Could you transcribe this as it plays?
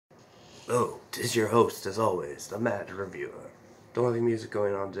Oh, tis your host, as always, the Mad Reviewer. Don't have any music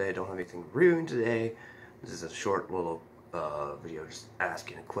going on today, don't have anything reviewing today. This is a short little video just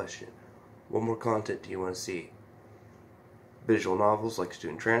asking a question. What more content do you want to see? Visual novels like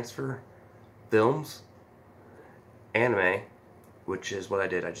Student Transfer, films, anime, which is what I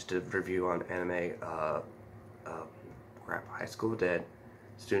did. I just did a review on anime, High School of the Dead,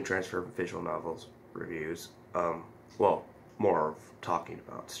 Student Transfer, visual novels, reviews. Well, more of talking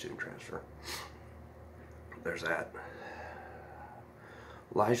about Student Transfer. There's that.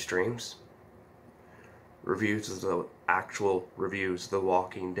 Live streams, reviews of the actual reviews of the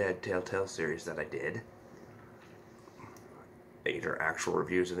Walking Dead Telltale series that I did. Either actual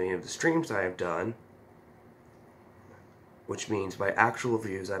reviews of any of the streams I have done, which means by actual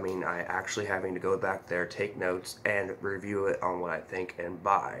reviews I mean I actually having to go back there, take notes, and review it on what I think and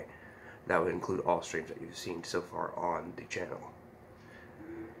buy. That would include all streams that you've seen so far on the channel.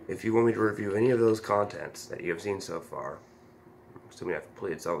 If you want me to review any of those contents that you have seen so far, assuming I've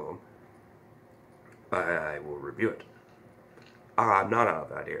completed some of them, I will review it. I'm not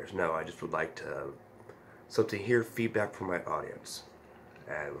out of ideas. No, I just would like to hear feedback from my audience.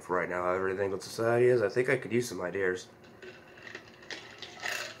 And with right now how everything with society is, I think I could use some ideas.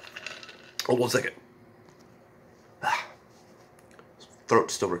 Oh, 1 second.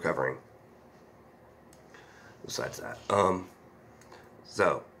 Throat's still recovering. Besides that,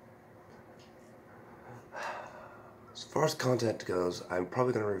 so as far as content goes, I'm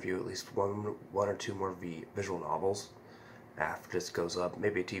probably going to review at least one or two more visual novels after this goes up.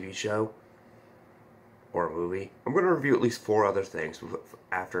 Maybe a TV show or a movie. I'm going to review at least 4 other things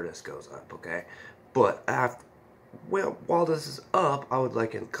after this goes up, okay? But while this is up, I would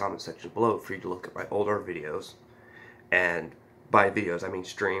like in the comment section below for you to look at my older videos, and by videos I mean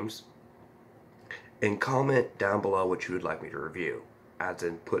streams, and comment down below what you would like me to review. As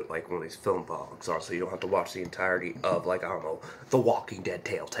in, put like one of these film vlogs on, so you don't have to watch the entirety of, like, I don't know, the Walking Dead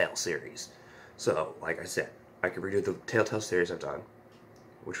Telltale series. So, like I said, I could redo the Telltale series I've done,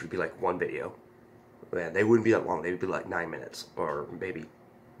 which would be like one video. And they wouldn't be that long, they would be like 9 minutes, or maybe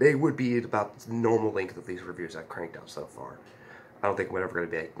they would be about the normal length of these reviews I've cranked out so far. I don't think we're ever going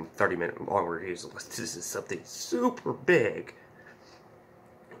to be like 30-minute long reviews unless this is something super big.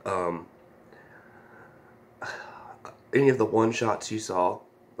 Any of the one-shots you saw,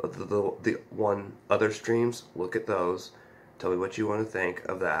 the one other streams, look at those. Tell me what you want to think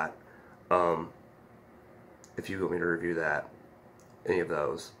of that. If you want me to review that, any of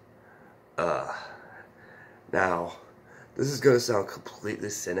those. Now, this is going to sound completely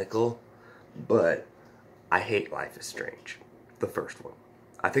cynical, but I hate Life is Strange, the first one.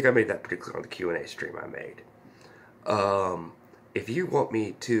 I think I made that pretty clear on the Q&A stream I made. If you want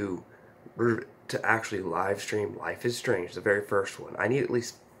me to actually live stream Life is Strange, the very first one, I need at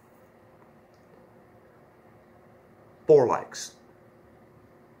least 4 likes.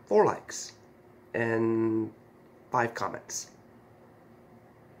 4 likes. And 5 comments.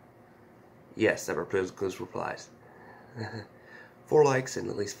 Yes, that includes replies. 4 likes and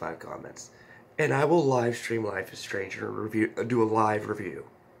at least 5 comments. And I will live stream Life is Strange and do a live review.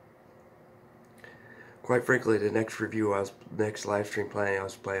 Quite frankly, the next live stream planning I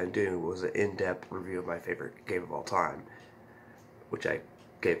was planning on doing was an in-depth review of my favorite game of all time, which I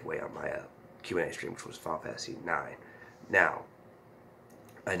gave away on my Q&A stream, which was Final Fantasy IX. Now,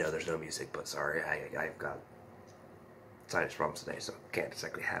 I know there's no music, but sorry, I've got sinus problems today, so I can't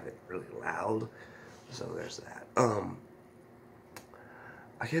exactly have it really loud. So there's that.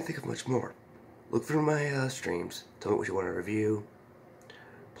 I can't think of much more. Look through my streams. Tell me what you want to review.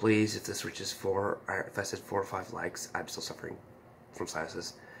 Please, if this reaches if I said 4 or 5 likes, I'm still suffering from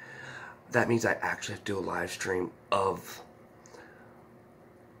sinuses. That means I actually have to do a live stream of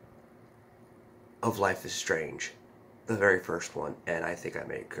Life is Strange, the very first one, and I think I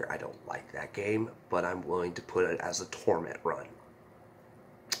made it clear I don't like that game, but I'm willing to put it as a torment run,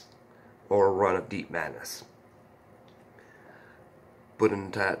 or a run of Deep Madness. Put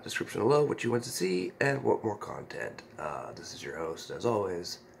in the description below what you want to see and what more content. This is your host, as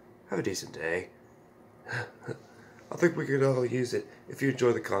always. Have a decent day. I think we could all use it. If you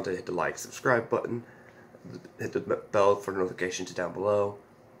enjoy the content, hit the like, subscribe button. Hit the bell for notifications down below.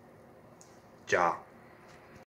 Ja.